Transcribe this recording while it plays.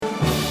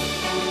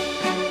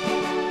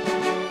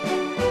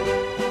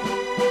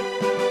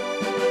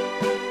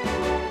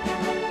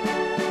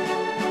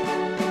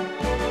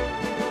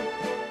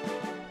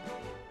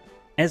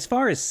As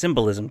far as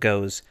symbolism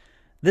goes,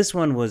 this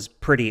one was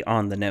pretty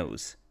on the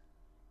nose.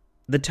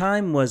 The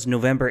time was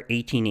November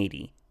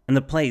 1880, and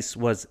the place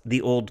was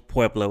the old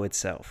Pueblo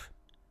itself.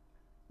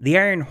 The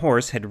Iron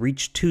Horse had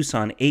reached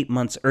Tucson 8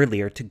 months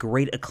earlier to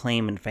great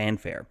acclaim and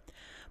fanfare.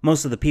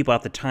 Most of the people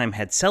at the time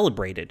had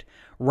celebrated,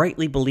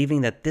 rightly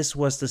believing that this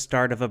was the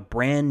start of a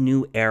brand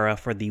new era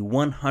for the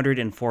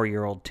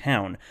 104-year-old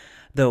town,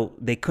 though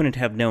they couldn't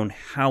have known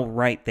how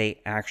right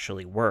they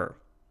actually were.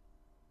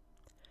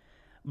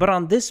 But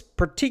on this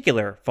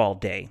particular fall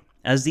day,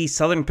 as the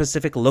Southern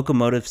Pacific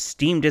locomotive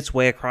steamed its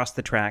way across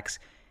the tracks,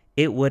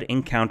 it would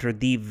encounter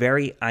the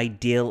very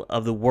ideal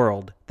of the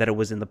world that it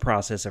was in the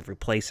process of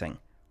replacing.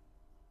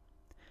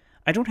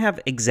 I don't have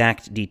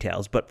exact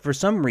details, but for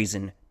some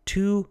reason,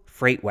 2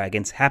 freight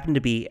wagons happened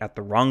to be at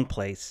the wrong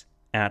place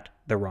at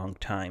the wrong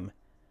time.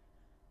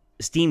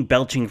 Steam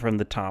belching from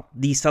the top,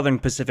 the Southern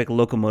Pacific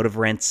locomotive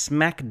ran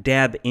smack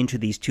dab into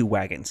these 2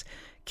 wagons,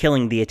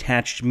 killing the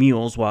attached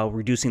mules while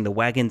reducing the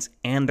wagons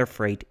and their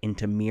freight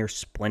into mere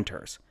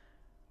splinters.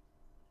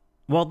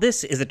 While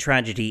this is a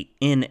tragedy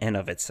in and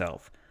of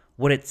itself,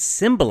 what it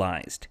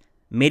symbolized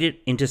made it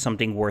into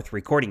something worth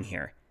recording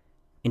here.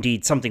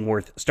 Indeed, something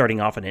worth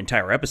starting off an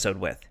entire episode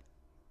with.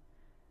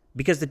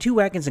 Because the 2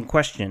 wagons in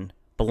question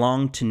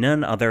belonged to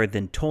none other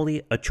than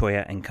Tolly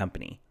Ochoa and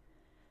Company.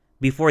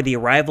 Before the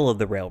arrival of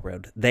the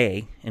railroad,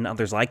 they, and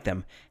others like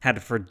them,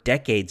 had for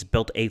decades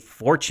built a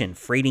fortune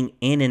freighting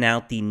in and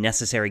out the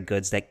necessary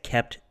goods that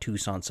kept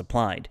Tucson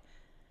supplied.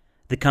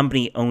 The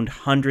company owned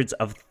hundreds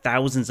of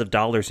thousands of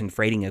dollars in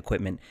freighting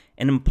equipment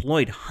and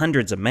employed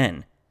hundreds of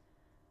men.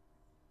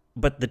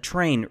 But the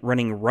train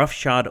running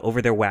roughshod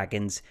over their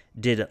wagons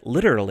did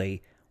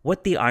literally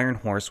what the Iron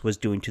Horse was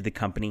doing to the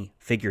company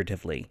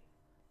figuratively.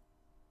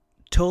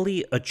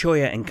 Tolly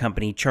Ochoa and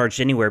Company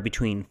charged anywhere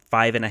between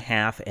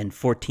 5.5 and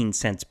 14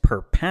 cents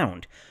per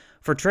pound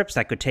for trips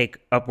that could take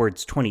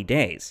upwards 20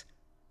 days.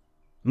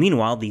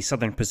 Meanwhile, the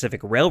Southern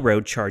Pacific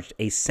Railroad charged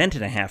 1.5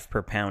 cents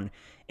per pound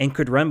and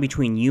could run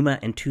between Yuma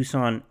and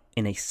Tucson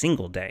in a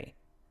single day.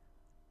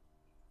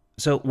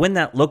 So when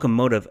that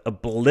locomotive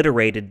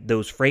obliterated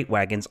those freight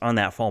wagons on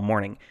that fall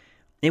morning,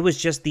 it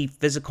was just the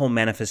physical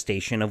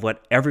manifestation of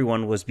what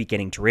everyone was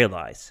beginning to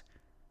realize.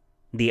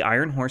 The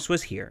Iron Horse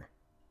was here,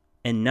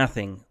 and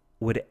nothing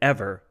would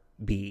ever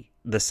be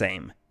the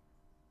same.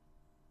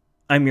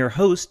 I'm your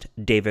host,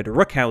 David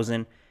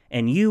Rookhausen,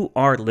 and you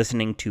are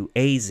listening to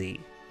AZ,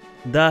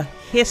 the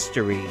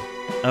history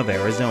of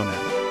Arizona.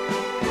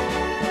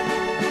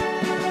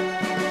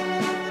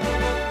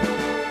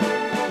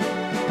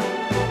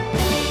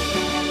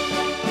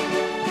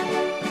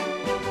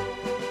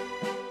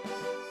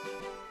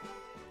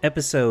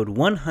 Episode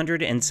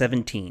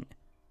 117,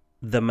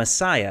 The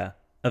Messiah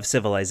of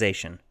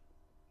Civilization.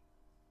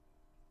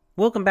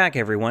 Welcome back,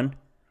 everyone.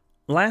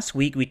 Last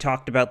week we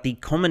talked about the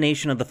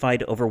culmination of the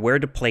fight over where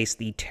to place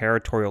the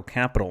territorial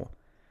capital.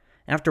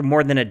 After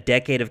more than a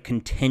decade of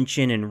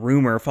contention and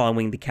rumor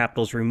following the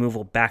capital's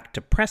removal back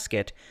to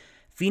Prescott,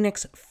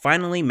 Phoenix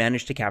finally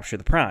managed to capture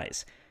the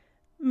prize,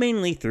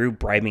 mainly through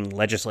bribing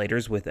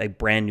legislators with a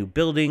brand new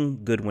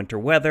building, good winter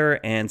weather,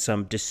 and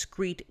some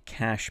discreet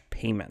cash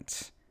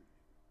payments.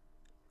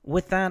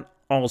 With that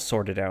all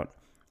sorted out,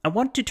 I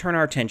want to turn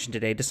our attention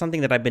today to something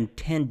that I've been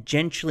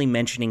tangentially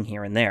mentioning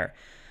here and there,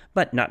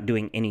 but not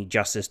doing any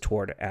justice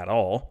toward at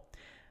all.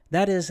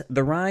 That is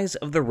the rise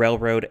of the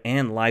railroad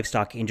and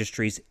livestock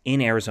industries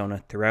in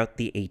Arizona throughout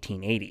the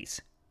 1880s.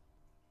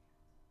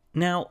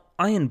 Now,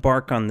 I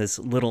embark on this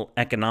little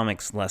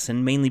economics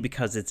lesson mainly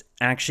because it's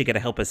actually going to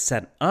help us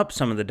set up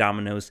some of the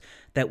dominoes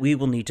that we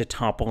will need to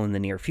topple in the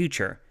near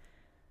future.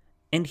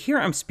 And here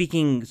I'm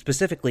speaking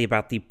specifically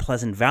about the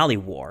Pleasant Valley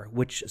War,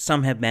 which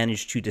some have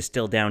managed to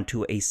distill down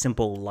to a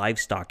simple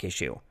livestock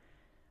issue.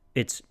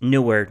 It's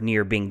nowhere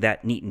near being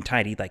that neat and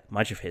tidy like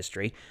much of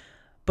history,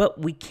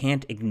 but we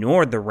can't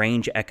ignore the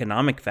range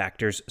economic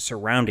factors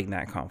surrounding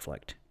that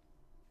conflict.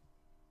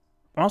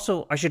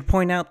 Also, I should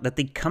point out that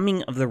the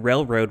coming of the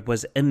railroad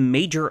was a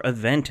major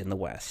event in the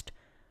West.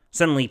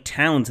 Suddenly,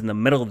 towns in the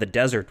middle of the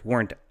desert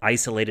weren't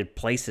isolated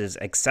places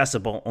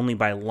accessible only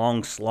by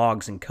long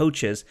slogs and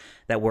coaches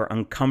that were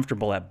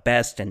uncomfortable at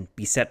best and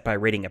beset by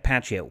raiding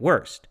Apache at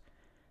worst.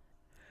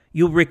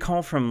 You'll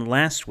recall from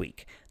last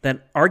week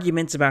that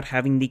arguments about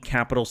having the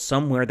capital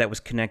somewhere that was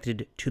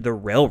connected to the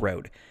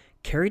railroad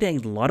carried a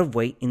lot of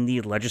weight in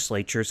the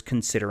legislatures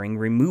considering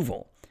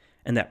removal,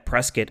 and that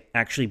Prescott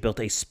actually built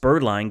a spur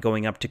line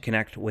going up to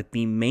connect with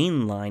the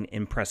main line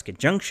in Prescott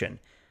Junction,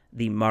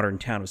 the modern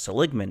town of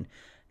Seligman,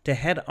 to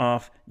head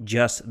off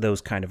just those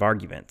kind of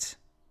arguments.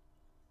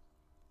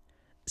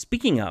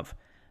 Speaking of,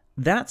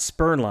 that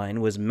spur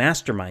line was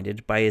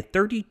masterminded by a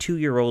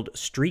 32-year-old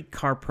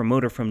streetcar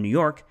promoter from New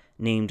York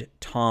named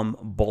Tom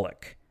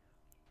Bullock.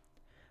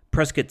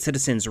 Prescott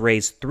citizens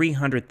raised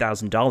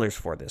 $300,000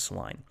 for this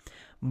line,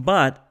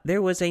 but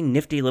there was a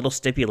nifty little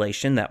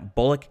stipulation that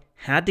Bullock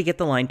had to get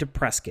the line to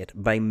Prescott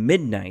by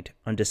midnight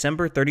on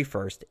December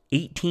 31st,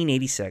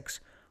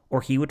 1886,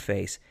 or he would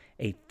face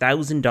a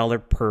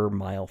 $1,000 per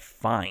mile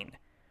fine.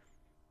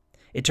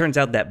 It turns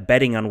out that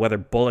betting on whether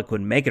Bullock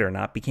would make it or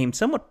not became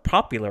somewhat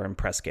popular in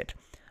Prescott,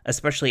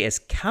 especially as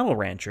cattle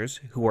ranchers,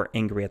 who were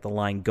angry at the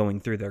line going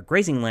through their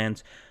grazing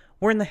lands,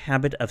 were in the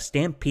habit of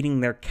stampeding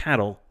their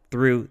cattle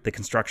through the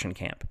construction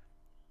camp.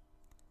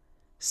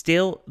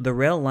 Still, the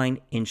rail line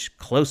inched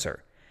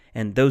closer,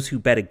 and those who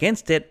bet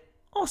against it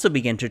also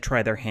began to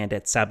try their hand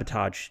at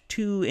sabotage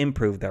to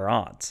improve their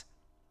odds.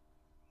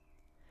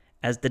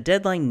 As the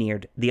deadline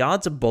neared, the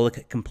odds of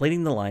Bullock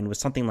completing the line was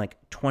something like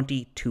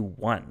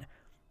 20-1.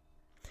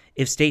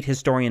 If state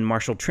historian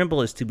Marshall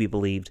Trimble is to be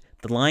believed,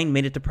 the line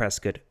made it to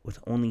Prescott with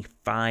only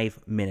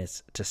 5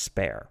 minutes to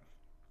spare.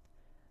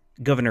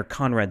 Governor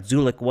Conrad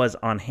Zulick was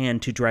on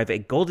hand to drive a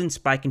golden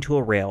spike into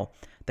a rail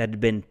that had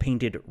been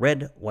painted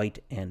red, white,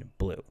 and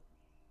blue.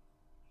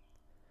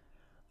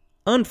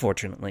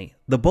 Unfortunately,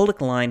 the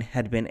Bullock line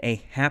had been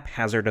a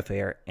haphazard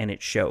affair, and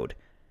it showed.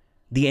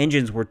 The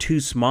engines were too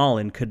small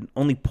and could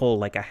only pull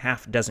like a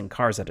half dozen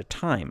cars at a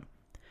time.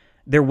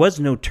 There was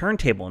no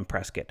turntable in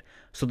Prescott,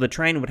 so the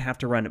train would have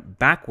to run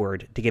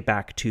backward to get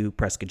back to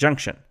Prescott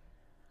Junction.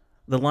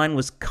 The line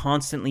was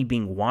constantly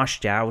being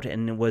washed out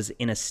and was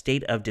in a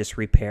state of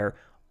disrepair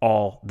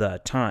all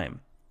the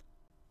time.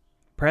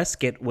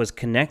 Prescott was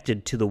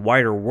connected to the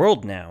wider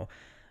world now,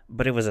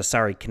 but it was a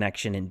sorry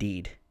connection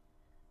indeed.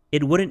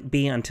 It wouldn't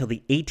be until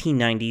the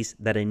 1890s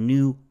that a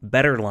new,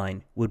 better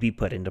line would be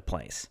put into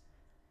place.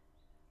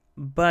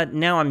 But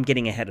now I'm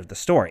getting ahead of the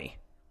story.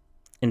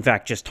 In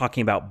fact, just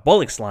talking about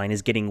Bullock's line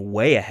is getting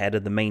way ahead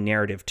of the main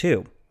narrative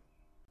too.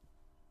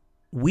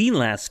 We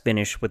last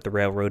finished with the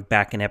railroad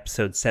back in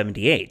episode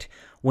 78,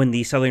 when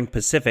the Southern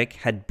Pacific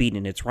had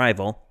beaten its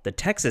rival, the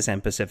Texas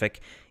and Pacific,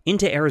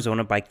 into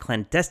Arizona by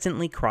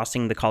clandestinely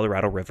crossing the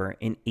Colorado River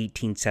in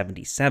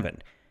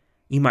 1877.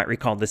 You might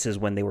recall this is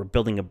when they were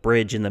building a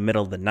bridge in the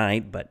middle of the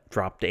night, but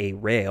dropped a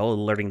rail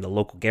alerting the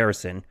local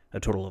garrison, a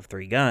total of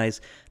 3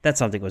 guys, that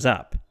something was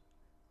up.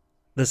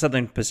 The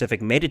Southern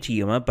Pacific made it to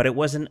Yuma, but it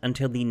wasn't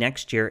until the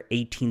next year,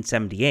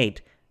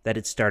 1878, that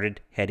it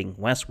started heading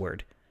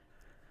westward.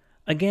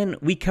 Again,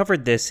 we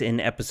covered this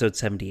in episode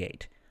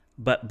 78,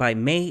 but by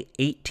May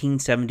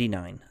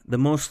 1879, the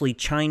mostly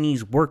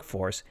Chinese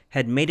workforce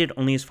had made it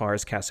only as far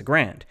as Casa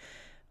Grande,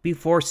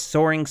 before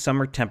soaring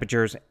summer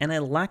temperatures and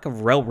a lack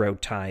of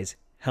railroad ties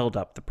held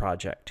up the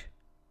project.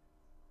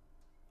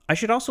 I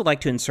should also like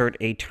to insert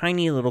a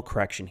tiny little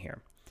correction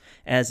here,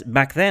 as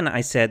back then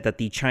I said that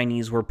the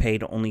Chinese were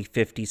paid only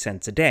 50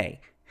 cents a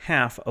day,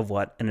 half of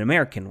what an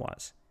American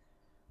was.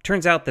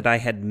 Turns out that I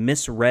had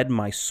misread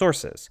my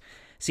sources.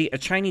 See, a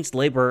Chinese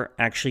laborer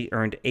actually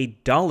earned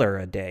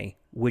 $1 a day,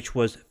 which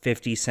was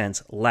 50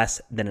 cents less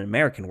than an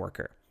American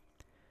worker.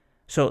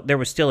 So there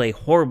was still a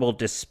horrible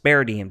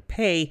disparity in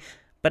pay,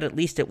 but at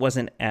least it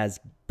wasn't as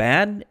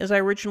bad as I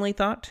originally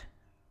thought.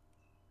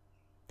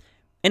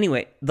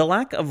 Anyway, the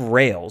lack of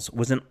rails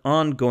was an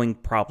ongoing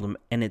problem,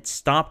 and it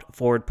stopped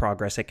forward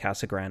progress at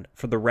Casa Grande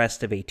for the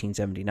rest of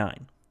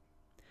 1879.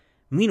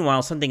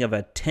 Meanwhile, something of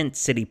a tent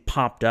city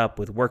popped up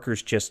with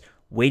workers just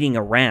waiting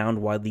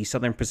around while the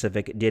Southern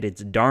Pacific did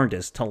its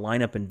darndest to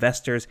line up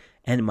investors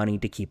and money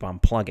to keep on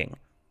plugging.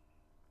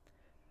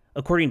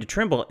 According to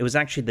Trimble, it was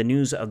actually the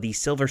news of the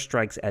silver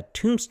strikes at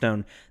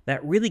Tombstone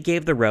that really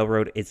gave the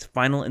railroad its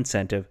final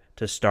incentive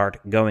to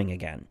start going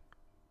again.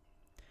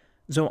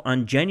 So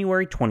on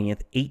January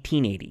 20th,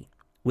 1880,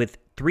 with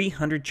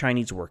 300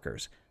 Chinese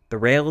workers, the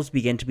rails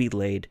began to be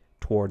laid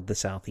toward the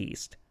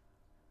southeast.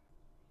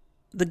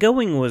 The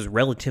going was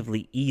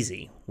relatively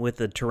easy, with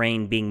the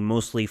terrain being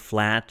mostly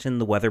flat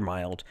and the weather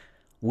mild,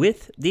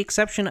 with the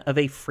exception of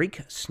a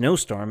freak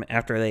snowstorm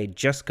after they had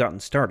just gotten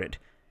started.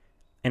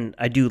 And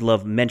I do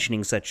love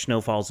mentioning such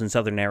snowfalls in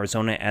southern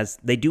Arizona, as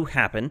they do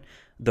happen,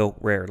 though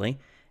rarely,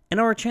 and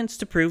are a chance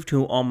to prove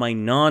to all my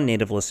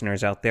non-native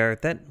listeners out there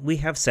that we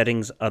have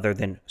settings other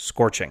than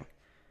scorching.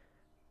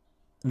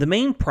 The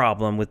main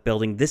problem with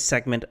building this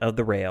segment of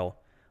the rail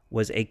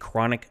was a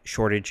chronic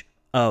shortage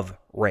of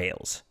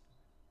rails.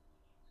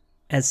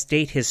 As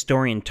state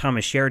historian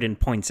Thomas Sheridan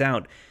points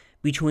out,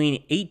 between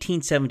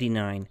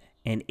 1879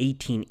 and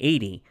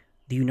 1880,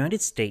 the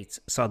United States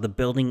saw the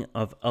building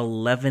of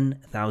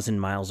 11,000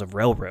 miles of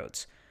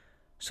railroads,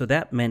 so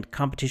that meant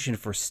competition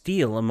for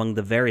steel among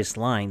the various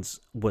lines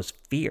was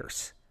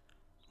fierce.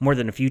 More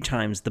than a few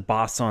times, the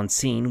boss on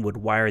scene would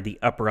wire the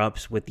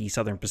upper-ups with the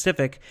Southern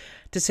Pacific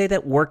to say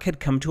that work had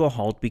come to a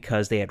halt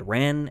because they had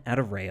ran out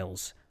of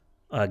rails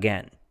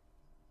again.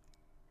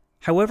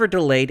 However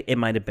delayed it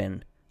might have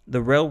been,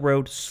 the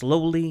railroad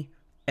slowly,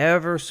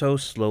 ever so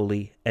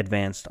slowly,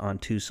 advanced on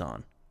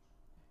Tucson.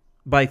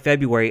 By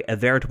February, a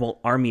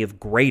veritable army of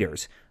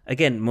graders,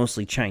 again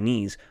mostly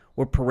Chinese,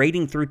 were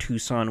parading through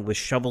Tucson with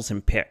shovels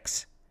and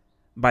picks.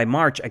 By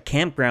March, a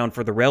campground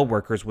for the rail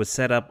workers was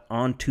set up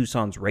on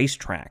Tucson's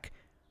racetrack.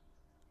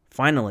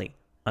 Finally,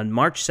 on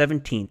March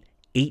 17,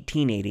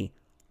 1880,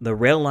 the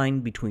rail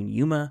line between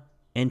Yuma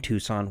and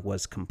Tucson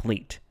was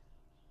complete.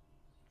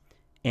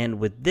 And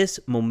with this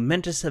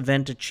momentous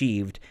event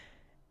achieved,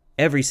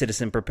 every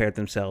citizen prepared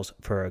themselves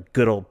for a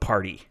good old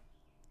party.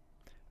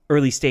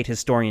 Early state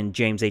historian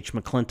James H.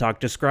 McClintock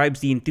describes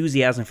the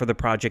enthusiasm for the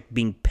project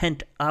being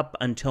pent up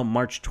until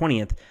March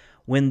 20th,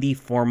 when the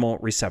formal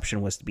reception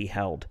was to be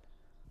held.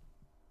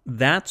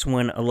 That's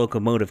when a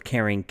locomotive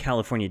carrying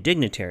California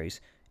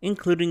dignitaries,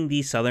 including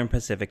the Southern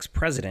Pacific's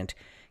president,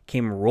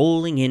 came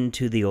rolling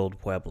into the old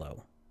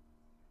pueblo.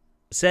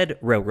 Said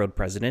railroad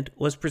president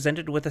was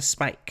presented with a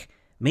spike,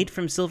 made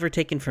from silver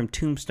taken from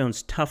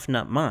Tombstone's Tough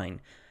Nut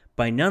Mine,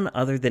 by none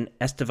other than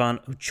Estevan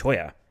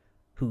Ochoa,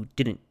 who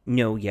didn't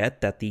know yet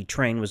that the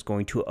train was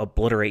going to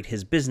obliterate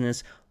his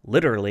business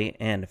literally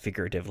and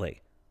figuratively.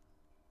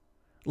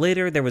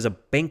 Later, there was a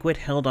banquet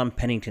held on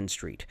Pennington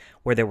Street,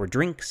 where there were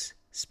drinks,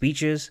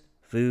 speeches,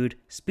 food,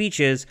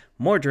 speeches,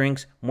 more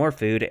drinks, more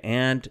food,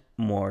 and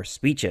more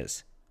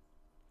speeches.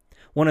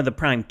 One of the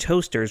prime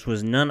toasters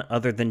was none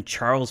other than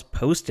Charles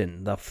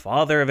Poston, the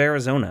father of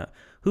Arizona,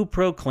 who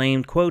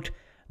proclaimed, quote,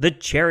 "The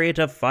chariot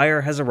of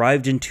fire has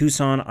arrived in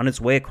Tucson on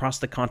its way across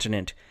the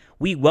continent.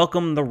 We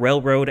welcome the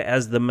railroad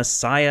as the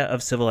messiah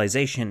of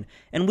civilization,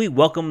 and we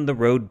welcome the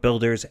road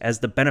builders as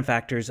the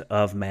benefactors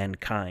of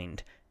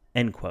mankind."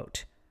 End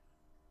quote.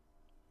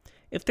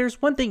 If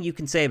there's one thing you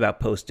can say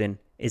about Poston,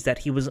 is that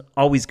he was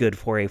always good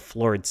for a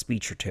florid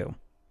speech or two.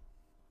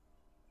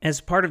 As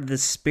part of the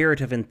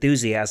spirit of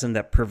enthusiasm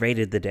that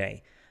pervaded the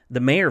day, the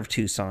mayor of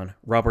Tucson,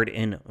 Robert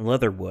N.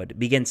 Leatherwood,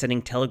 began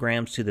sending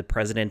telegrams to the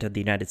President of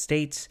the United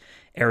States,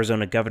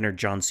 Arizona Governor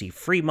John C.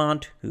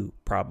 Fremont, who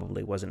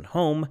probably wasn't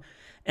home,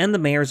 and the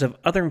mayors of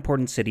other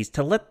important cities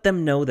to let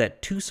them know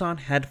that Tucson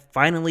had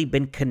finally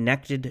been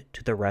connected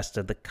to the rest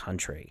of the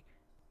country.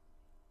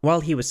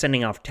 While he was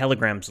sending off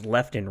telegrams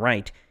left and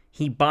right,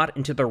 he bought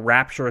into the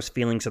rapturous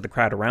feelings of the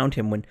crowd around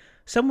him when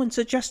someone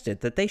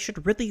suggested that they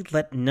should really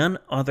let none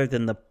other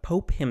than the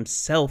Pope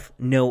himself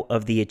know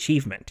of the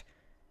achievement.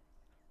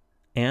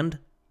 And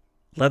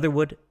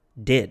Leatherwood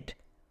did.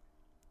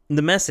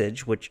 The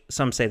message, which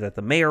some say that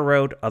the mayor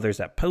wrote, others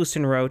that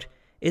Poston wrote,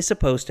 is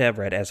supposed to have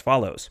read as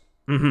follows.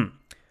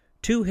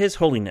 To His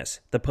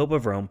Holiness, the Pope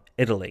of Rome,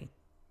 Italy.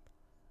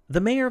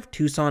 The mayor of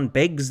Tucson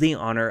begs the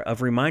honor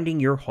of reminding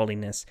your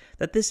holiness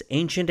that this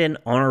ancient and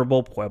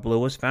honorable pueblo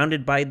was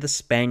founded by the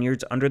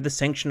Spaniards under the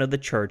sanction of the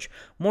church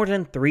more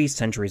than 3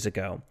 centuries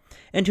ago,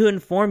 and to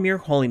inform your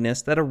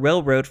holiness that a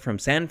railroad from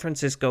San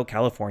Francisco,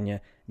 California,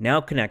 now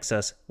connects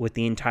us with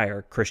the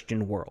entire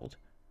Christian world.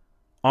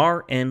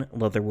 R. N.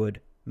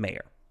 Leatherwood,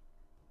 Mayor.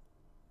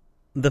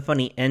 The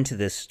funny end to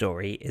this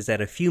story is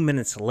that a few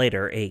minutes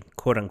later, a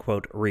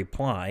quote-unquote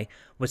reply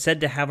was said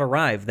to have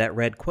arrived that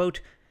read, quote,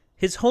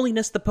 His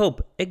Holiness the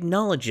Pope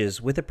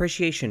acknowledges with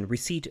appreciation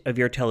receipt of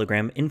your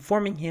telegram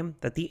informing him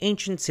that the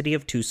ancient city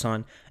of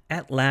Tucson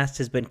at last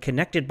has been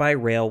connected by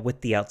rail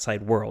with the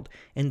outside world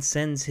and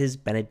sends his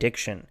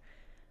benediction.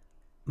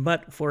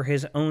 But for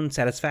his own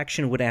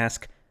satisfaction would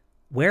ask,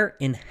 where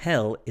in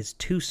hell is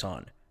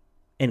Tucson?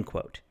 End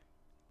quote.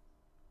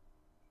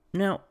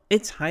 Now,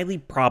 it's highly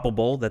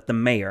probable that the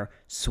mayor,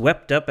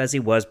 swept up as he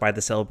was by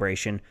the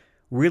celebration,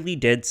 really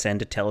did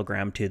send a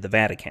telegram to the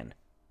Vatican.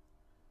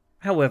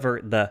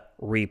 However, the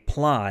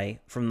reply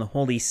from the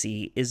Holy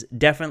See is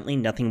definitely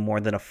nothing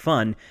more than a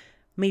fun,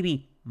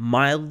 maybe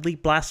mildly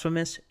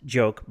blasphemous,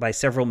 joke by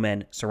several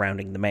men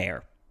surrounding the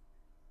mayor.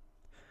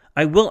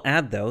 I will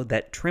add, though,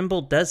 that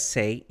Trimble does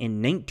say in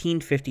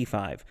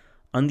 1955,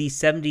 on the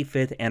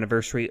 75th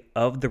anniversary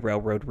of the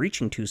railroad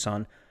reaching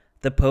Tucson,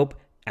 the Pope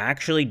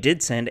actually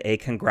did send a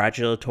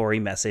congratulatory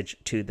message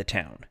to the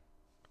town.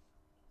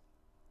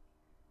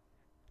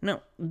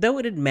 Now, though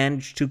it had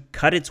managed to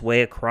cut its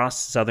way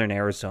across southern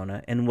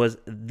Arizona and was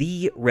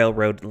the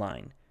railroad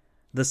line,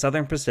 the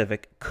Southern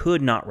Pacific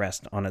could not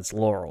rest on its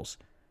laurels.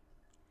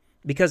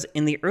 Because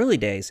in the early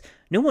days,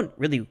 no one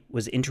really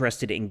was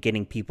interested in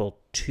getting people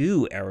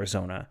to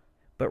Arizona,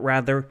 but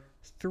rather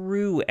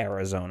through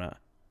Arizona.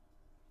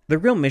 The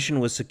real mission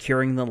was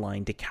securing the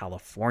line to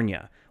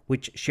California,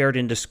 which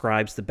Sheridan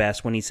describes the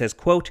best when he says,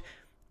 quote,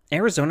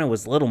 Arizona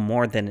was little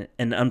more than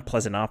an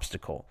unpleasant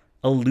obstacle,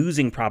 a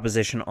losing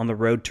proposition on the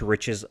road to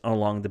riches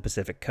along the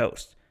Pacific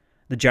coast.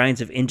 The giants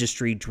of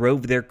industry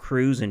drove their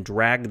crews and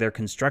dragged their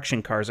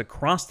construction cars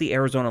across the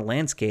Arizona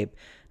landscape,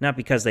 not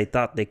because they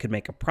thought they could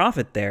make a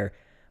profit there,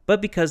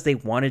 but because they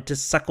wanted to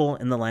suckle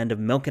in the land of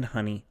milk and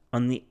honey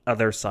on the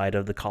other side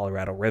of the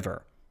Colorado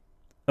River.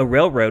 A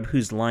railroad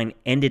whose line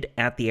ended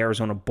at the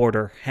Arizona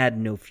border had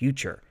no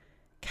future.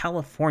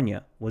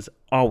 California was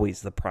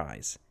always the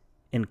prize.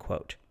 End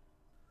quote.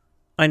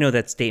 I know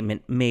that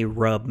statement may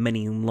rub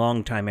many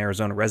longtime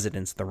Arizona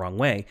residents the wrong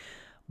way,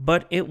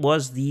 but it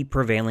was the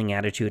prevailing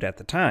attitude at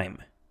the time.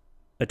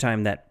 A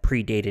time that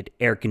predated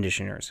air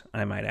conditioners,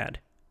 I might add.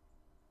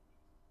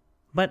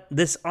 But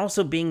this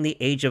also being the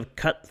age of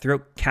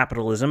cutthroat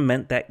capitalism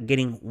meant that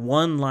getting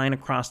one line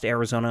across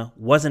Arizona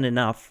wasn't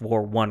enough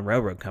for one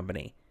railroad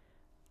company.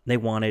 They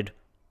wanted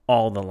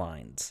all the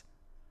lines.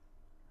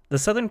 The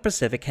Southern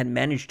Pacific had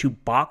managed to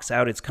box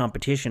out its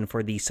competition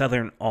for the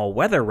southern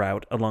all-weather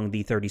route along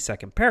the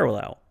 32nd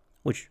parallel,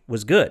 which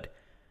was good.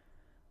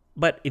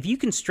 But if you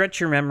can stretch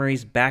your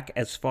memories back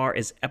as far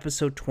as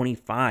episode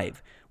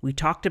 25, we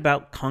talked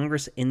about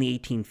Congress in the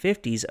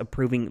 1850s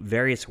approving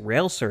various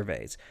rail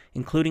surveys,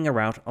 including a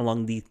route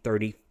along the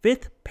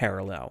 35th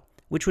parallel,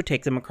 which would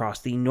take them across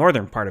the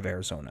northern part of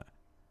Arizona.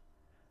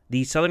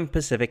 The Southern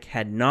Pacific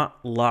had not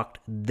locked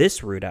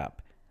this route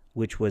up,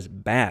 which was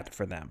bad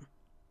for them.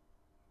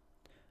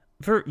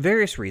 For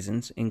various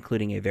reasons,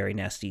 including a very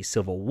nasty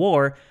civil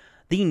war,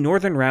 the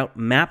northern route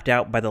mapped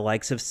out by the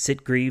likes of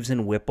Sitgreaves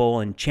and Whipple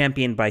and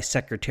championed by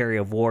Secretary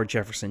of War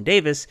Jefferson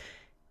Davis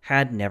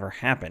had never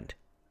happened.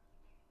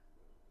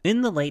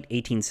 In the late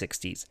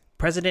 1860s,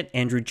 President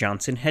Andrew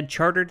Johnson had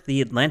chartered the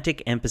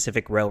Atlantic and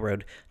Pacific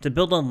Railroad to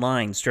build a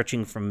line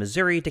stretching from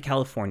Missouri to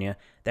California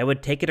that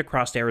would take it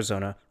across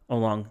Arizona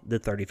along the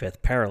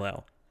 35th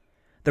parallel.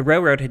 The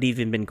railroad had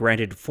even been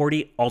granted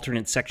 40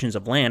 alternate sections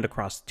of land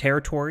across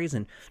territories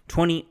and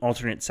 20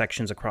 alternate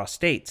sections across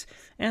states,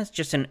 as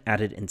just an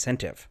added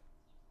incentive.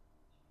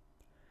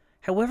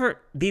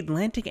 However, the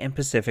Atlantic and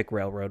Pacific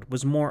Railroad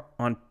was more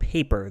on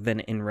paper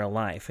than in real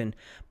life, and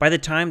by the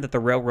time that the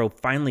railroad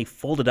finally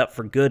folded up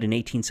for good in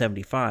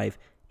 1875,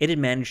 it had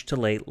managed to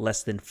lay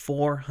less than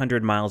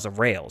 400 miles of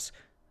rails,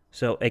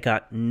 so it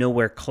got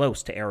nowhere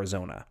close to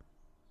Arizona.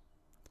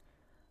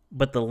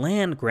 But the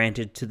land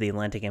granted to the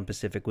Atlantic and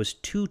Pacific was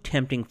too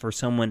tempting for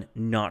someone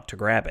not to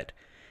grab it.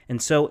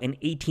 And so in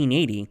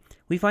 1880,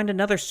 we find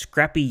another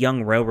scrappy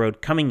young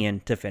railroad coming in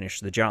to finish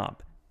the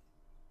job.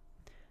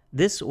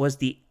 This was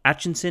the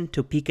Atchison,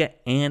 Topeka,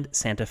 and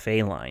Santa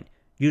Fe line,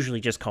 usually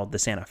just called the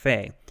Santa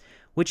Fe,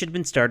 which had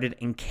been started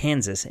in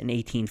Kansas in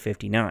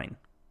 1859.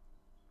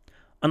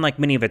 Unlike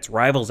many of its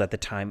rivals at the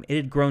time, it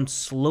had grown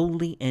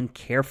slowly and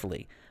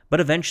carefully, but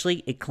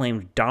eventually it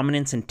claimed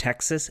dominance in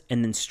Texas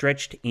and then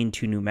stretched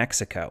into New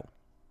Mexico.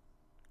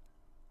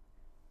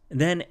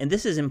 Then, and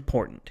this is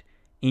important,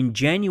 in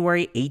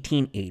January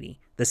 1880,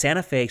 the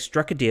Santa Fe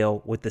struck a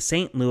deal with the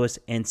St. Louis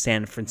and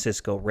San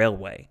Francisco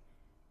Railway.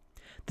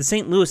 The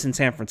St. Louis and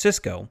San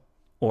Francisco,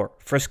 or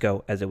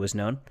Frisco as it was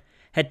known,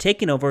 had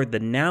taken over the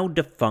now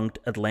defunct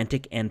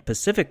Atlantic and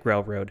Pacific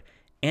Railroad,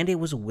 and it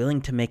was willing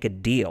to make a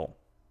deal.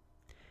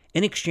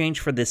 In exchange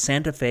for the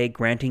Santa Fe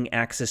granting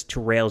access to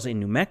rails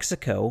in New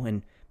Mexico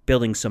and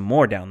building some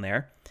more down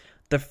there,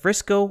 the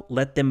Frisco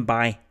let them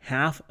buy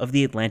half of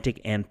the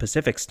Atlantic and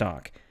Pacific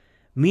stock,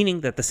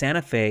 meaning that the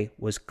Santa Fe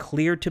was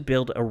cleared to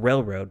build a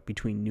railroad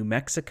between New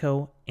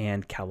Mexico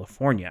and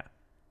California.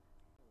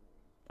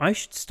 I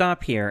should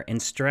stop here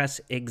and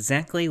stress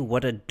exactly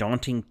what a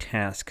daunting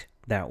task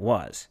that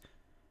was.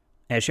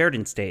 As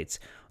Sheridan states,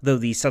 though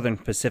the Southern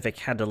Pacific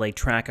had to lay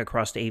track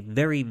across a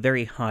very,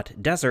 very hot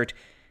desert,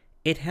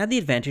 it had the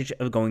advantage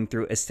of going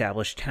through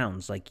established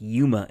towns like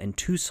Yuma and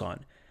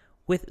Tucson,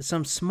 with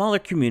some smaller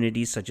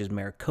communities such as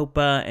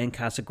Maricopa and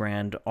Casa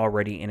Grande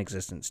already in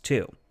existence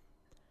too.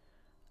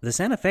 The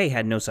Santa Fe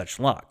had no such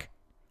luck.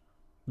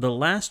 The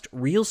last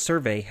real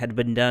survey had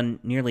been done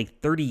nearly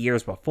 30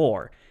 years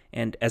before,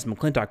 and as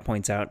McClintock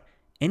points out,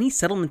 any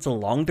settlements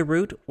along the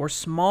route were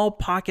small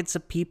pockets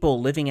of people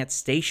living at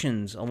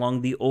stations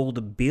along the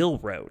old Beale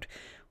Road,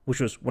 which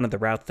was one of the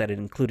routes that had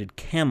included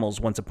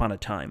camels once upon a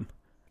time.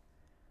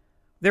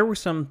 There were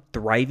some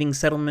thriving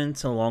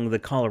settlements along the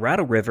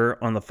Colorado River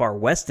on the far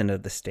west end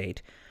of the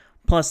state,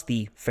 plus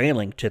the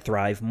failing to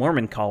thrive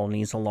Mormon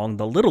colonies along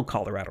the Little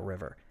Colorado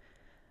River.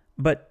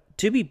 But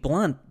to be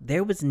blunt,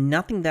 there was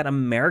nothing that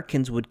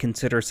Americans would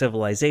consider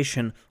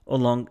civilization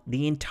along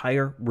the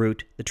entire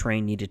route the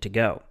train needed to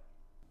go.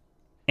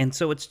 And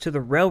so it's to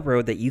the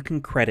railroad that you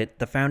can credit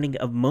the founding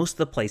of most of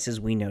the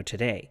places we know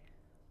today.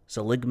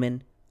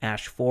 Seligman,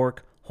 Ash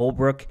Fork,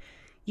 Holbrook,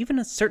 even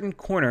a certain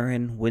corner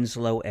in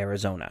Winslow,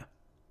 Arizona.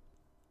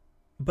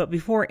 But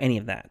before any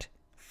of that,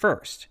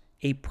 first,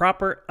 a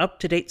proper,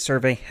 up-to-date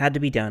survey had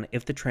to be done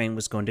if the train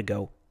was going to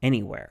go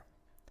anywhere.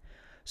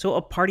 So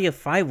a party of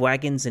 5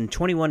 wagons and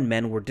 21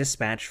 men were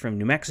dispatched from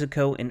New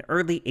Mexico in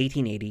early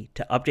 1880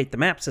 to update the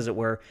maps, as it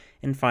were,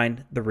 and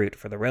find the route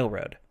for the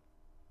railroad.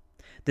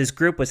 This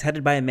group was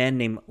headed by a man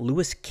named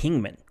Louis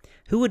Kingman,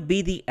 who would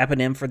be the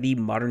eponym for the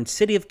modern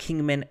city of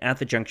Kingman at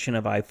the junction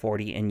of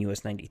I-40 and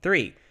US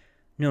 93,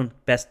 known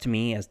best to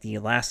me as the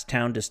last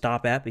town to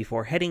stop at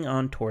before heading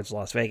on towards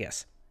Las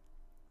Vegas.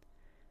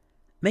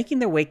 Making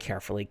their way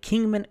carefully,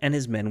 Kingman and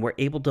his men were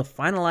able to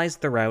finalize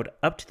the route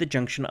up to the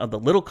junction of the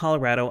Little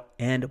Colorado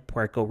and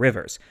Puerco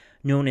rivers,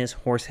 known as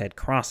Horsehead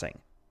Crossing.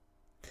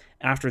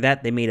 After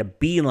that, they made a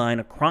beeline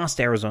across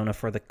Arizona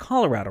for the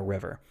Colorado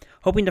River,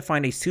 hoping to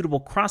find a suitable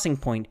crossing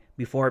point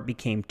before it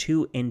became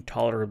too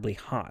intolerably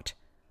hot.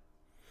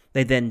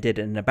 They then did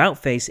an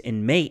about-face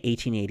in May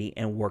 1880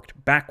 and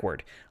worked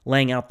backward,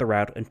 laying out the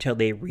route until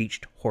they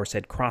reached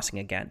Horsehead Crossing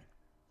again.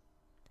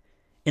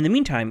 In the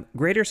meantime,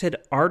 graders had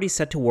already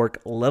set to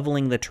work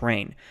leveling the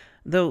terrain,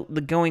 though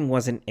the going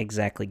wasn't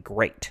exactly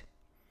great.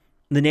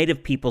 The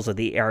native peoples of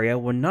the area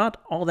were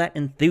not all that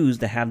enthused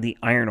to have the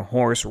iron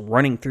horse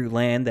running through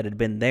land that had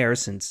been there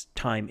since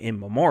time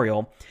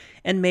immemorial,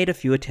 and made a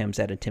few attempts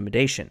at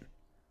intimidation.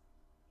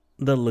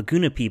 The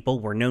Laguna people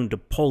were known to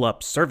pull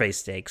up survey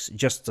stakes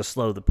just to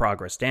slow the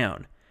progress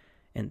down,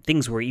 And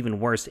things were even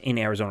worse in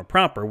Arizona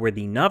proper, where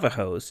the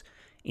Navajos,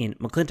 in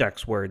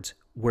McClintock's words,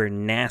 were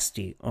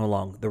nasty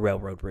along the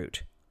railroad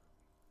route.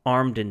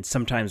 Armed and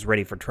sometimes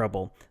ready for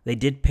trouble, they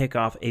did pick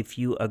off a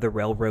few of the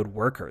railroad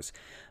workers,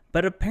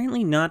 but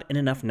apparently not in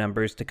enough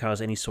numbers to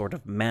cause any sort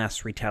of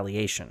mass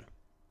retaliation.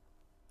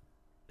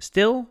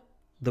 Still,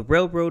 the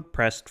railroad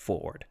pressed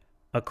forward,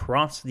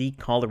 across the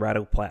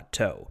Colorado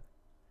Plateau.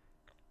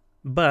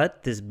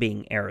 But, this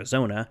being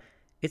Arizona,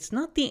 it's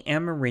not the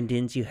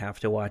Amerindans you have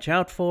to watch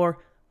out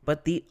for,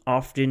 but the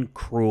often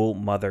cruel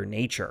Mother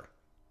Nature.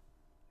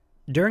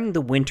 During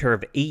the winter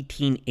of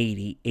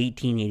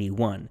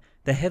 1880-1881,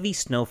 the heavy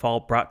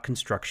snowfall brought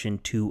construction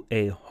to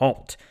a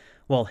halt,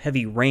 while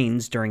heavy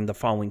rains during the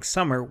following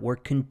summer were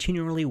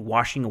continually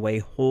washing away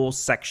whole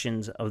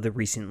sections of the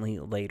recently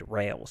laid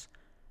rails.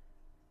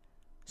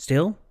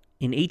 Still,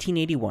 in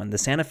 1881, the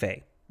Santa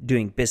Fe,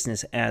 doing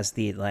business as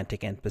the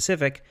Atlantic and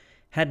Pacific,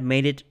 had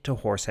made it to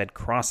Horsehead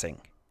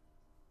Crossing.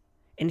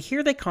 And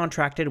here they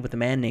contracted with a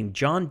man named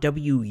John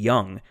W.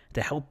 Young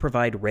to help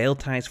provide rail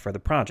ties for the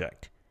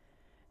project.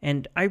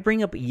 And I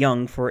bring up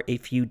Young for a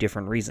few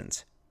different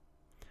reasons.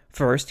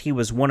 First, he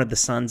was one of the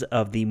sons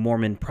of the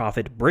Mormon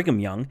prophet Brigham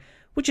Young,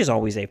 which is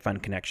always a fun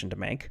connection to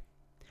make.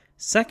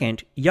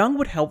 Second, Young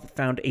would help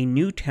found a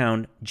new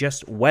town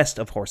just west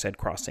of Horsehead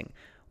Crossing,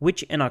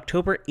 which in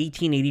October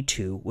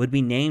 1882 would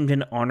be named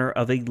in honor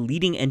of a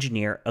leading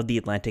engineer of the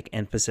Atlantic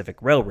and Pacific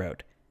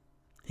Railroad.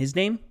 His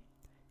name?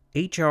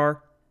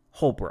 H.R.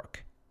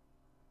 Holbrook.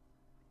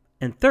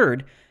 And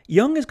third,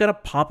 Young is going to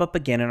pop up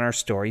again in our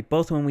story,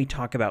 both when we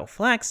talk about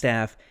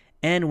Flagstaff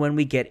and when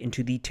we get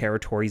into the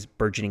territory's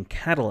burgeoning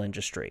cattle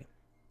industry.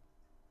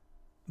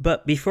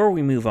 But before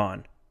we move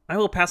on, I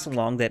will pass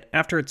along that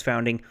after its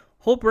founding,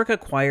 Holbrook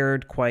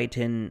acquired quite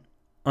an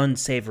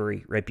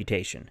unsavory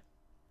reputation.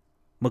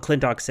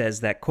 McClintock says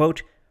that,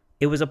 quote,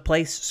 "It was a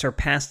place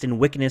surpassed in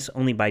wickedness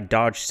only by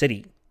Dodge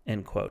City,"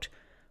 end quote,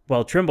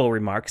 while Trimble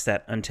remarks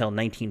that until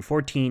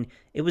 1914,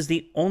 it was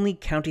the only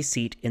county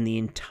seat in the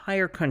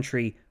entire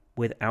country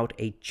without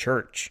a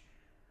church.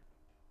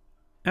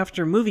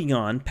 After moving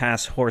on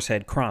past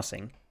Horsehead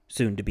Crossing,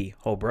 soon to be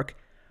Holbrook,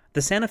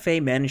 the Santa Fe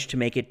managed to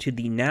make it to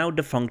the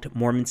now-defunct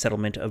Mormon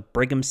settlement of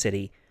Brigham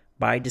City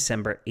by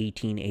December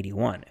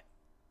 1881.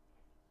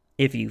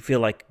 If you feel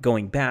like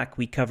going back,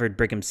 we covered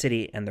Brigham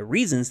City and the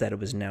reasons that it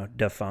was now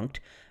defunct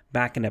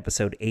back in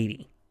episode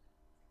 80.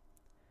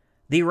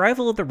 The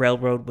arrival of the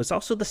railroad was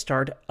also the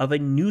start of a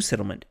new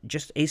settlement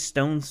just a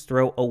stone's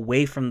throw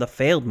away from the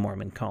failed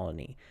Mormon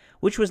colony,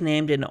 which was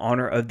named in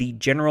honor of the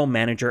general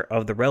manager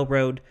of the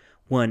railroad,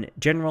 one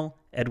General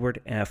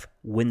Edward F.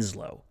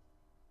 Winslow.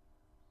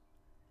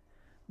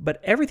 But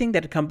everything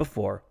that had come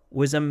before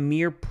was a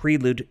mere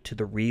prelude to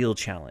the real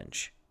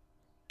challenge: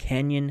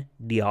 Canyon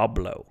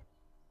Diablo.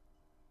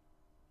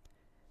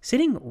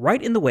 Sitting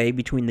right in the way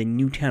between the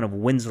new town of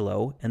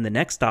Winslow and the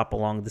next stop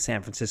along the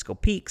San Francisco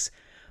Peaks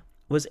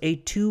was a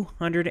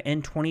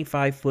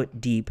 225-foot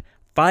deep,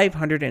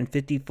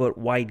 550-foot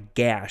wide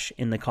gash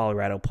in the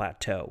Colorado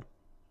Plateau.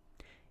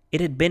 It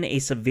had been a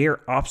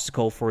severe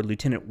obstacle for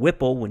Lieutenant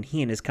Whipple when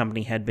he and his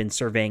company had been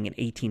surveying in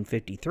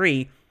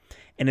 1853,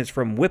 and it's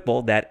from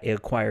Whipple that it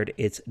acquired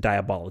its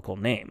diabolical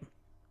name.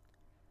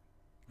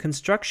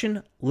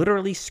 Construction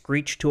literally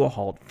screeched to a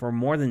halt for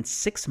more than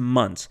 6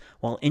 months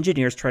while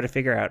engineers tried to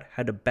figure out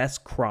how to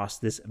best cross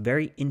this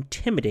very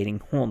intimidating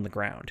hole in the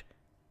ground.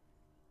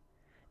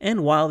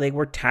 And while they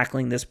were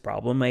tackling this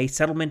problem, a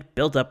settlement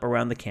built up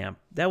around the camp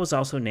that was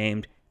also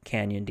named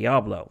Canyon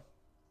Diablo.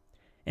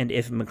 And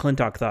if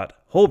McClintock thought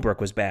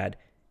Holbrook was bad,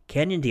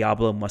 Canyon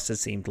Diablo must have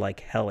seemed like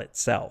hell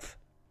itself.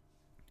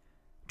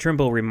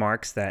 Trimble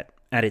remarks that,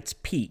 at its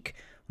peak,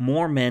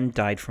 more men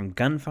died from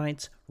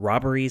gunfights,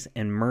 robberies,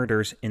 and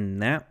murders in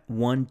that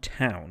one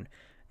town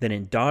than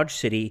in Dodge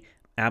City,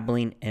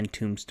 Abilene, and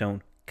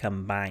Tombstone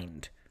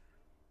combined.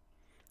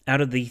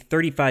 Out of the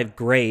 35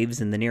 graves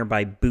in the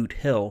nearby Boot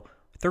Hill,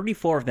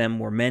 34 of them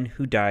were men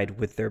who died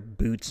with their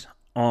boots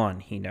on,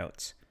 he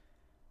notes.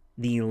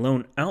 The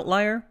lone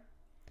outlier?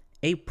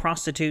 A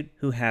prostitute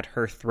who had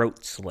her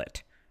throat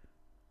slit.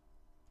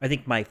 I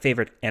think my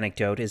favorite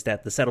anecdote is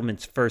that the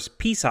settlement's first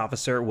peace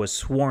officer was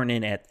sworn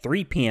in at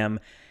 3 p.m.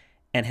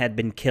 and had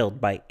been killed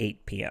by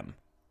 8 p.m.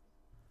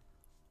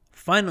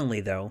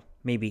 Finally, though,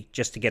 maybe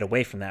just to get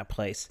away from that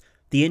place,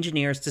 the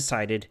engineers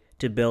decided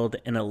to build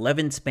an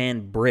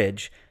 11-span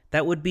bridge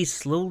that would be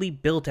slowly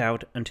built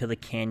out until the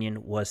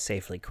canyon was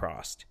safely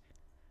crossed.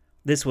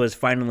 This was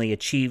finally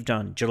achieved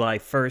on July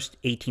 1st,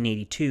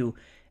 1882,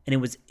 and it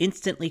was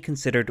instantly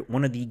considered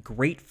one of the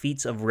great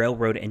feats of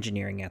railroad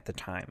engineering at the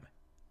time.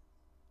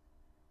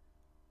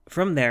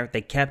 From there,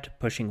 they kept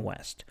pushing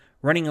west,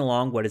 running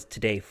along what is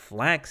today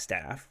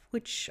Flagstaff,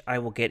 which I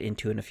will get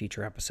into in a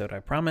future episode, I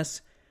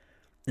promise,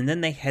 and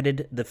then they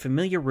headed the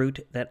familiar route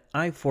that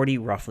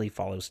I-40 roughly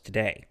follows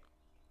today.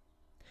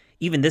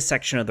 Even this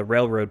section of the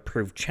railroad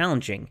proved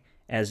challenging,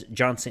 as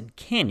Johnson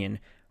Canyon,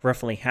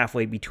 roughly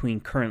halfway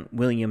between current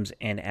Williams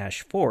and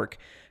Ash Fork,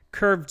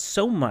 curved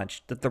so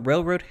much that the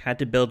railroad had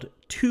to build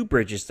 2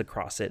 bridges to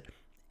cross it,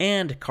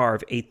 and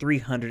carve a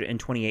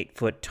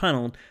 328-foot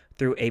tunnel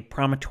through a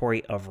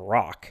promontory of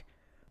rock.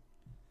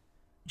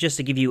 Just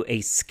to give you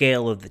a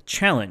scale of the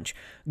challenge,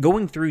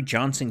 going through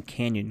Johnson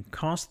Canyon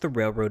cost the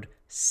railroad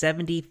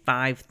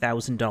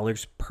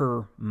 $75,000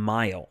 per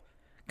mile,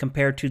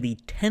 compared to the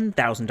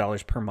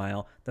 $10,000 per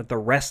mile that the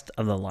rest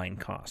of the line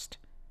cost.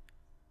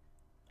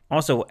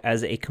 Also,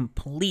 as a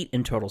complete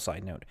and total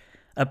side note,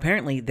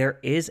 apparently there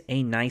is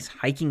a nice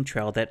hiking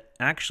trail that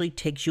actually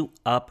takes you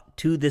up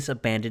to this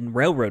abandoned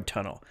railroad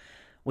tunnel,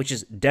 which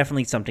is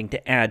definitely something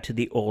to add to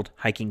the old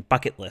hiking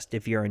bucket list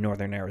if you're in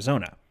northern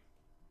Arizona.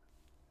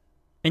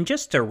 And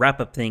just to wrap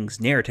up things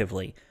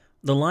narratively,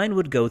 the line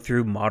would go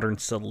through modern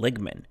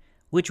Seligman,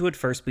 which would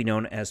first be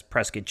known as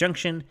Prescott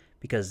Junction,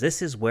 because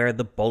this is where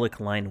the Bullock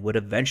Line would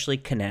eventually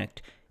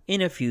connect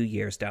in a few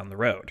years down the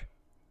road.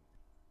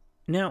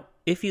 Now,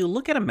 if you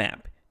look at a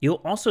map,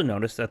 you'll also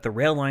notice that the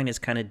rail line is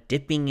kind of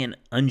dipping and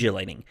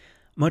undulating,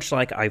 much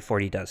like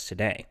I-40 does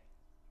today.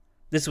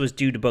 This was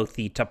due to both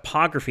the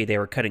topography they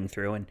were cutting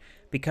through and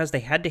because they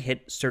had to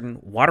hit certain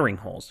watering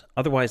holes,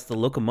 otherwise the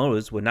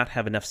locomotives would not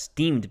have enough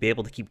steam to be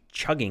able to keep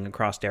chugging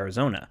across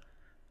Arizona.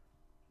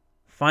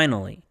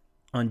 Finally,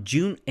 on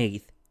June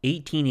 8,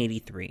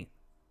 1883,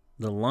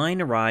 the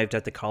line arrived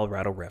at the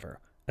Colorado River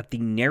at the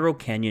narrow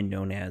canyon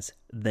known as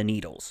the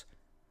Needles.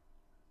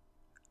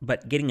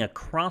 But getting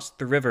across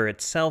the river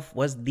itself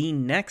was the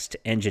next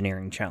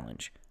engineering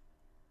challenge.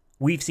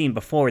 We've seen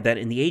before that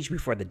in the age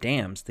before the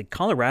dams, the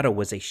Colorado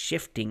was a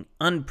shifting,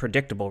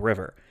 unpredictable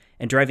river,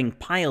 and driving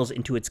piles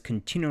into its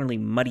continually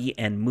muddy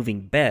and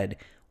moving bed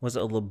was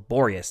a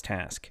laborious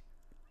task.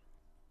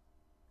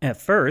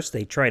 At first,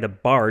 they tried a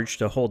barge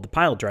to hold the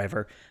pile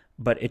driver,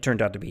 but it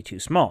turned out to be too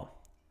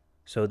small.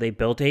 So they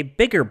built a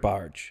bigger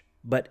barge,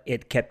 but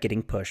it kept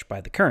getting pushed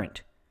by the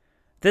current.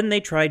 Then they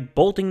tried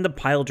bolting the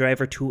pile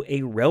driver to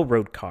a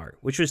railroad car,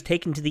 which was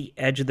taken to the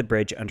edge of the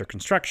bridge under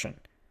construction.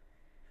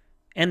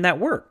 And that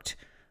worked,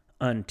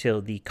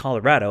 until the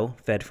Colorado,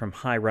 fed from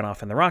high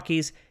runoff in the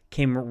Rockies,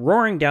 came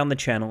roaring down the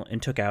channel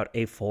and took out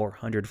a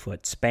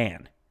 400-foot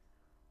span.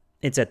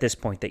 It's at this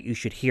point that you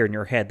should hear in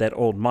your head that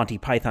old Monty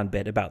Python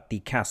bit about the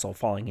castle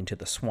falling into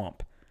the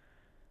swamp.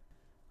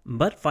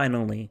 But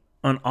finally,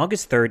 on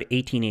August 3rd,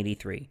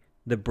 1883,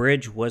 the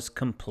bridge was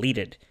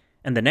completed,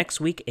 and the next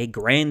week a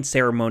grand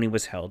ceremony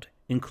was held,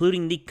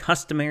 including the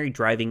customary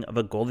driving of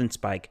a golden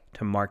spike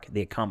to mark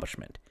the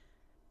accomplishment.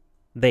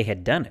 They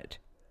had done it.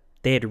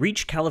 They had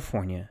reached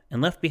California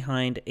and left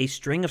behind a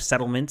string of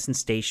settlements and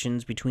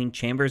stations between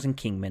Chambers and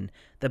Kingman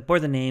that bore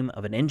the name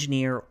of an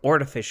engineer or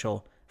an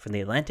official from the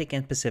Atlantic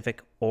and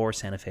Pacific or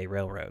Santa Fe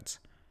railroads.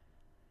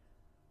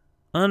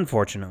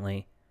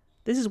 Unfortunately,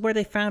 this is where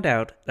they found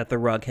out that the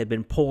rug had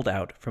been pulled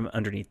out from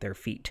underneath their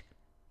feet.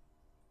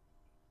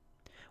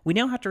 We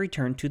now have to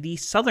return to the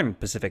Southern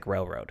Pacific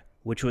Railroad,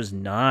 which was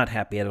not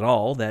happy at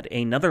all that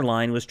another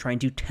line was trying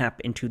to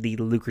tap into the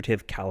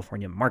lucrative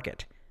California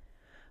market.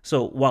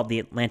 So while the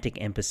Atlantic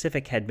and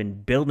Pacific had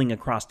been building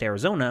across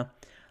Arizona,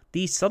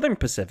 the Southern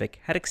Pacific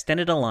had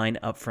extended a line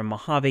up from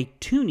Mojave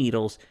to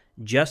Needles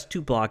just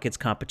to block its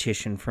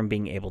competition from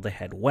being able to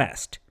head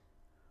west.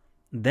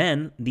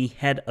 Then, the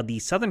head of the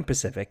Southern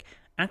Pacific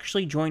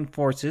actually joined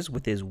forces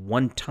with his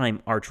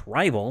one-time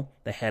arch-rival,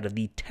 the head of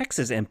the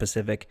Texas and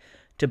Pacific,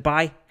 to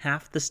buy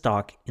half the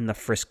stock in the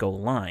Frisco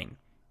line.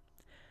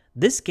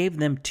 This gave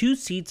them 2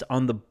 seats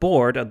on the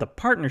board of the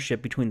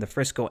partnership between the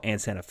Frisco and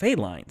Santa Fe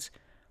lines,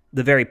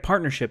 the very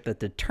partnership that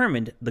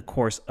determined the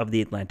course of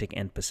the Atlantic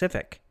and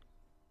Pacific.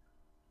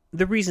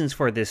 The reasons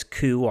for this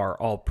coup are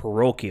all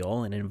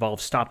parochial and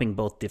involve stopping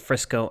both the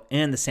Frisco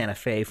and the Santa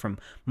Fe from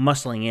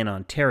muscling in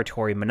on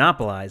territory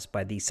monopolized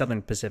by the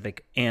Southern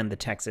Pacific and the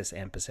Texas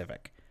and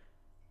Pacific.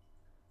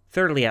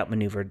 Thoroughly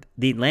outmaneuvered,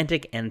 the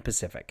Atlantic and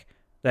Pacific,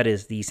 that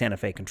is, the Santa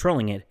Fe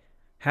controlling it,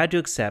 had to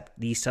accept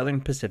the Southern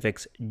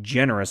Pacific's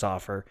generous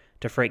offer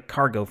to freight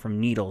cargo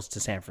from Needles to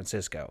San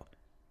Francisco.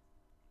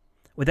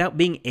 Without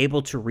being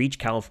able to reach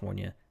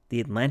California, the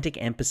Atlantic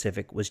and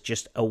Pacific was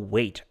just a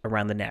weight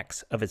around the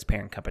necks of its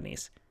parent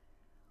companies.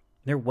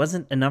 There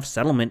wasn't enough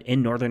settlement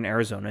in northern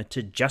Arizona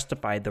to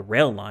justify the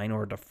rail line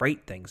or to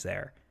freight things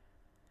there.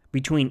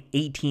 Between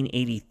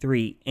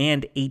 1883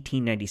 and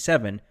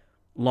 1897,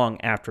 long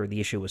after the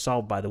issue was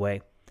solved, by the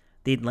way,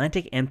 the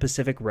Atlantic and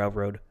Pacific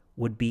Railroad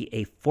would be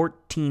a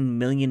 $14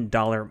 million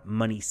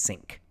money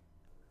sink.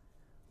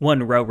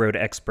 One railroad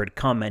expert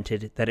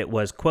commented that it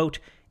was, quote,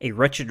 a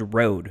wretched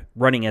road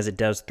running as it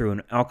does through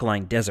an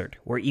alkaline desert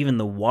where even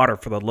the water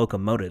for the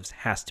locomotives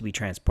has to be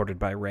transported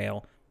by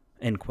rail,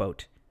 end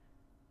quote.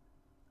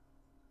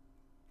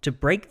 To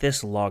break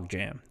this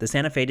logjam, the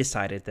Santa Fe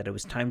decided that it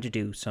was time to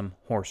do some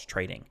horse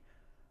trading.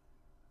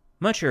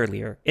 Much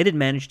earlier, it had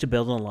managed to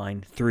build a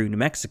line through New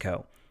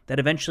Mexico that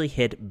eventually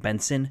hit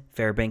Benson,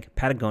 Fairbank,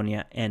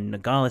 Patagonia, and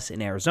Nogales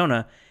in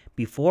Arizona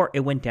before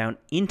it went down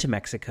into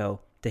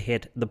Mexico to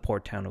hit the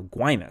port town of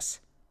Guaymas.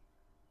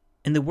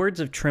 In the words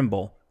of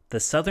Trimble,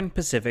 the Southern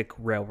Pacific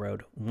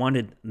Railroad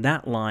wanted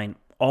that line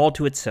all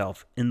to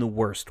itself in the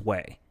worst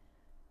way.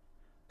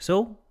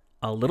 So,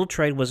 a little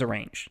trade was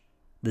arranged.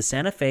 the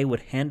Santa Fe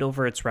would hand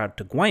over its route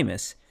to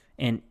Guaymas,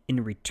 and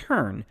in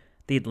return,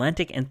 the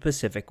Atlantic and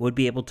Pacific would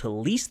be able to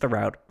lease the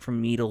route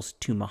from Needles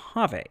to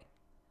Mojave.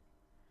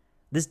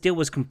 This deal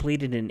was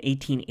completed in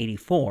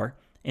 1884,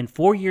 and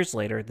 4 years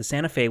later, the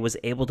Santa Fe was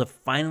able to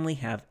finally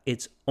have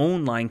its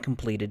own line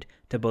completed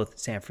to both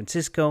San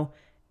Francisco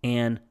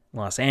and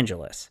Los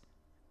Angeles.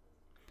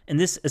 And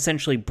this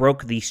essentially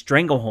broke the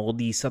stranglehold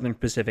the Southern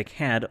Pacific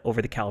had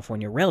over the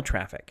California rail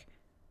traffic.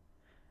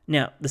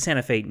 Now, the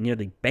Santa Fe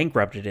nearly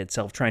bankrupted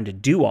itself trying to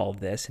do all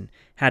of this and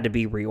had to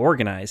be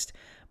reorganized,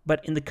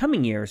 but in the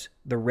coming years,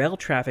 the rail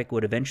traffic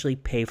would eventually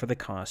pay for the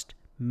cost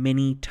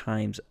many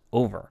times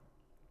over.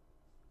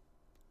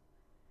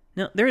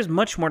 Now, there is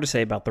much more to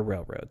say about the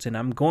railroads, and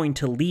I'm going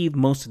to leave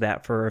most of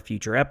that for a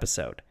future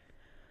episode.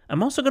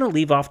 I'm also going to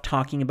leave off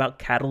talking about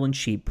cattle and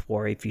sheep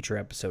for a future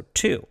episode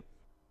too,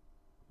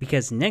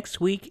 because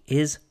next week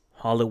is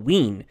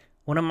Halloween,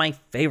 one of my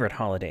favorite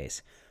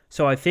holidays.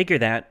 So I figure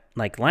that,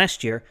 like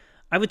last year,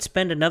 I would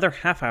spend another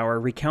half hour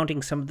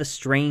recounting some of the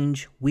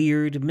strange,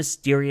 weird,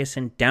 mysterious,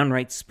 and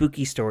downright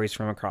spooky stories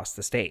from across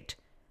the state.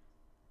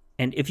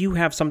 And if you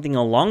have something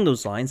along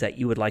those lines that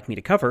you would like me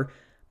to cover,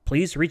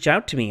 please reach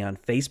out to me on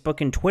Facebook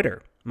and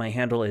Twitter. My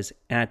handle is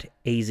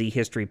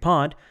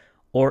 @azhistorypod,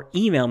 or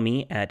email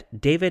me at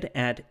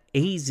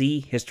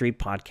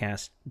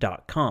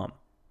david@azhistorypodcast.com.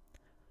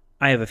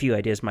 I have a few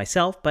ideas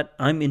myself, but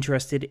I'm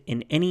interested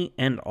in any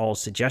and all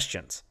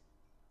suggestions.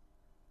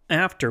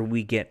 After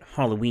we get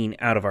Halloween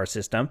out of our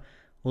system,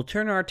 we'll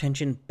turn our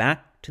attention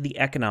back to the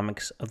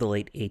economics of the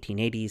late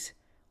 1880s,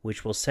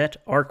 which will set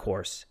our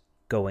course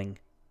going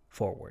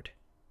forward.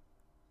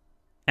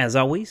 As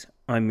always,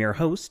 I'm your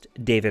host,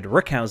 David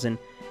Rookhausen,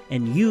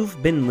 and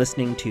you've been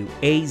listening to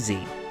AZ,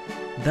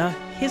 the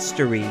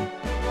History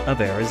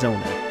of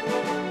Arizona.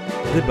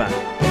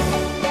 Goodbye.